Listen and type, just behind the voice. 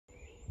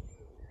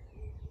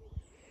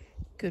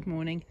Good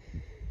morning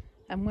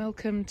and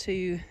welcome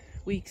to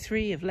week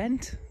 3 of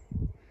Lent.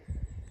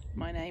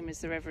 My name is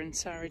the Rev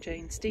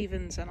Sara-Jane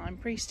Stevens and I'm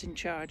priest in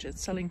charge at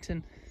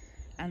Sullington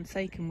and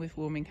Thacombe with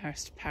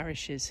Warminghurst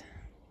parishes.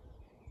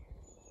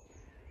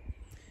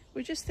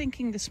 We're just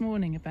thinking this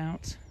morning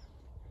about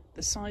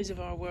the size of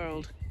our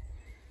world.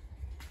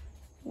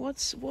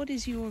 What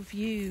is your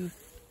view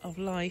of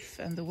life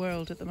and the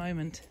world at the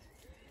moment?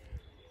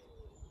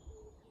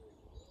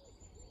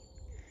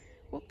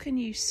 What can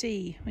you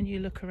see when you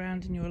look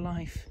around in your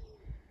life?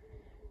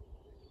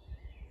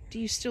 Do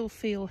you still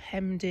feel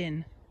hemmed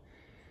in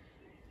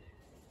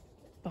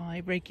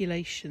by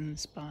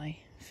regulations, by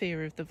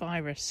fear of the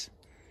virus,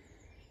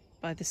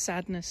 by the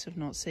sadness of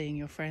not seeing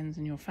your friends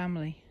and your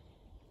family?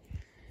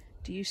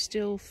 Do you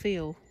still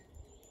feel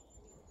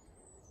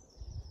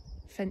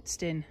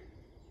fenced in,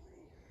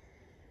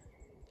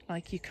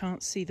 like you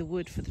can't see the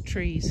wood for the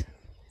trees?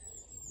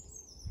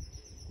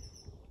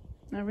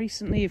 Now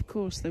recently, of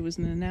course, there was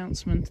an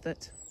announcement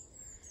that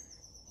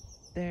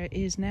there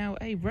is now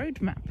a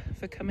roadmap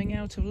for coming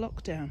out of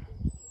lockdown,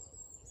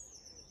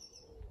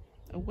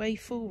 a way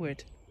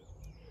forward.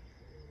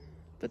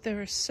 But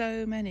there are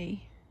so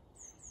many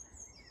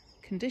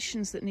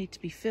conditions that need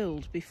to be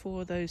filled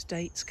before those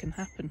dates can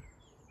happen.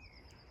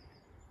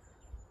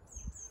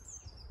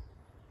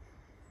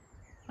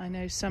 I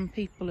know some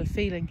people are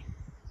feeling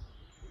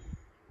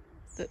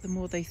that the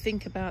more they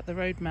think about the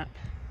roadmap,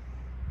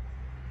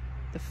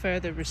 the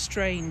further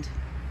restrained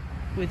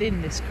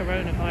within this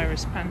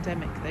coronavirus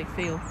pandemic they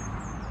feel.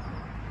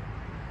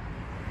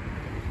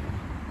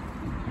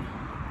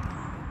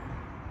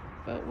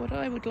 But what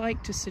I would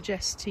like to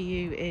suggest to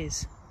you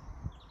is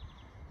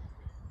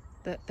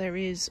that there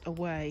is a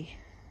way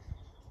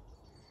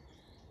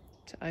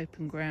to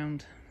open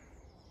ground.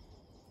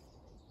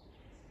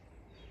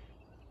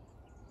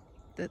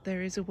 That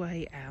there is a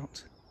way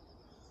out.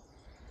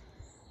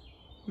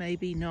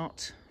 Maybe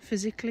not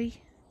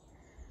physically,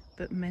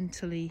 but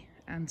mentally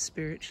and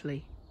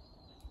spiritually.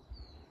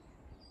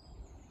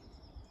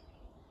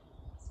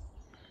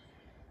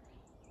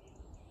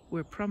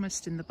 We're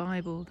promised in the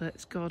Bible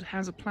that God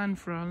has a plan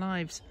for our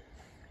lives,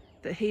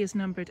 that He has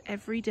numbered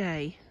every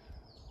day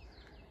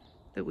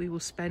that we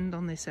will spend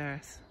on this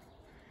earth,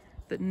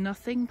 that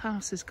nothing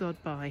passes God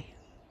by,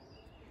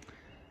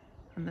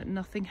 and that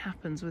nothing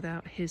happens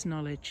without His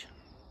knowledge.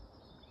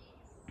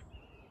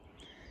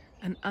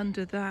 And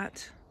under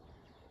that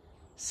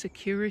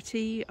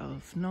security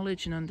of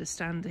knowledge and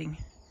understanding,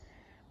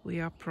 we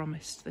are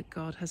promised that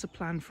God has a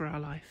plan for our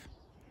life,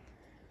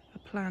 a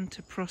plan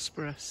to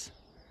prosper us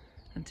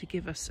and to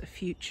give us a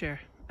future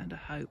and a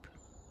hope.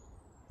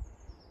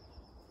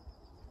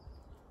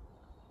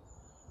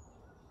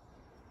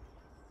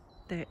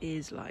 There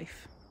is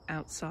life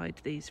outside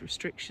these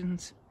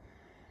restrictions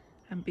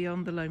and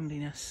beyond the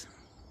loneliness,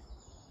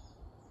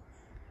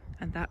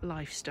 and that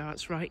life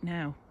starts right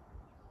now.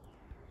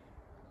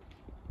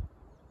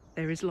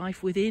 There is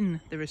life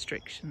within the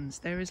restrictions.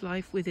 There is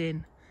life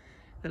within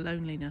the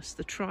loneliness.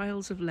 The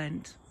trials of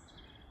Lent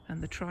and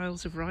the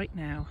trials of right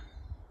now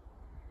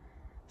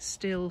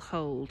still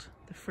hold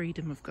the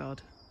freedom of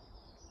God.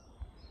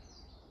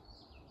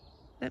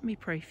 Let me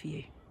pray for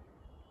you.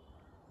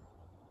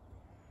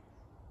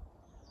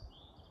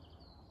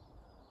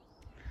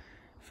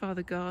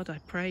 Father God, I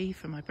pray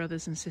for my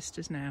brothers and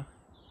sisters now,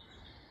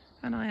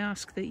 and I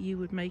ask that you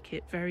would make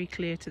it very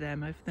clear to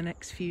them over the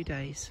next few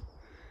days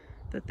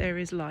that there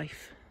is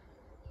life,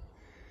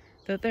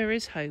 that there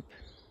is hope,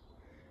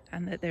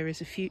 and that there is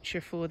a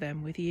future for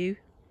them with you,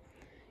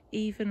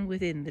 even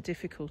within the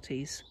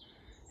difficulties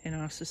in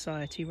our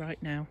society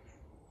right now.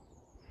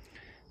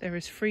 There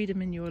is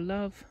freedom in your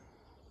love,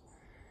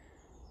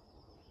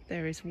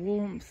 there is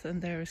warmth, and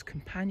there is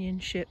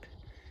companionship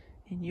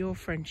in your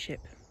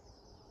friendship.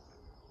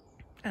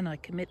 And I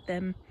commit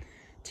them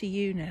to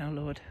you now,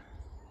 Lord.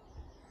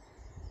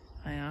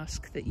 I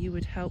ask that you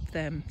would help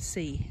them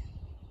see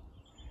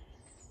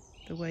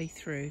the way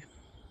through.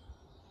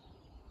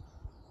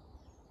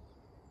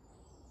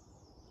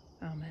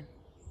 Amen.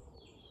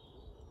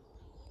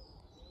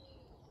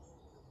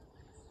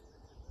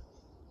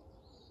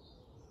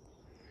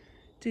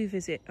 Do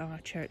visit our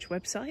church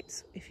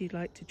website if you'd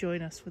like to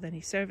join us with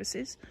any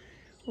services.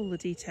 All the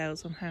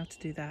details on how to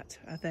do that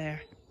are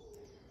there.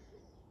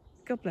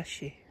 God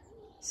bless you.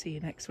 See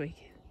you next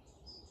week.